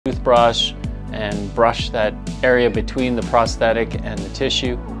toothbrush and brush that area between the prosthetic and the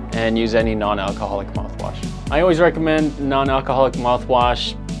tissue, and use any non-alcoholic mouthwash. I always recommend non-alcoholic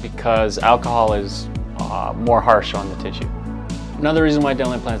mouthwash because alcohol is more harsh on the tissue. Another reason why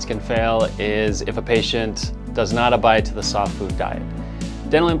dental implants can fail is if a patient does not abide to the soft food diet.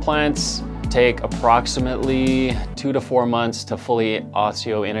 Dental implants take approximately 2 to 4 months to fully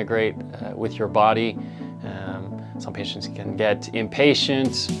osseointegrate with your body. Some patients can get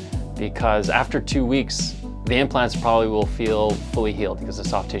impatient because after 2 weeks, the implants probably will feel fully healed because the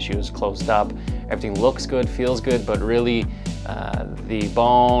soft tissue is closed up. Everything looks good, feels good, but really the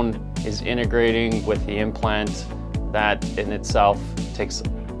bone is integrating with the implant. That in itself takes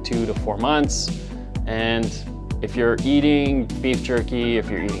 2 to 4 months. And if you're eating beef jerky,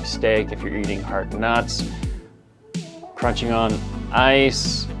 if you're eating steak, if you're eating hard nuts, crunching on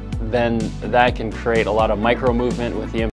ice, then that can create a lot of micro movement with the implant.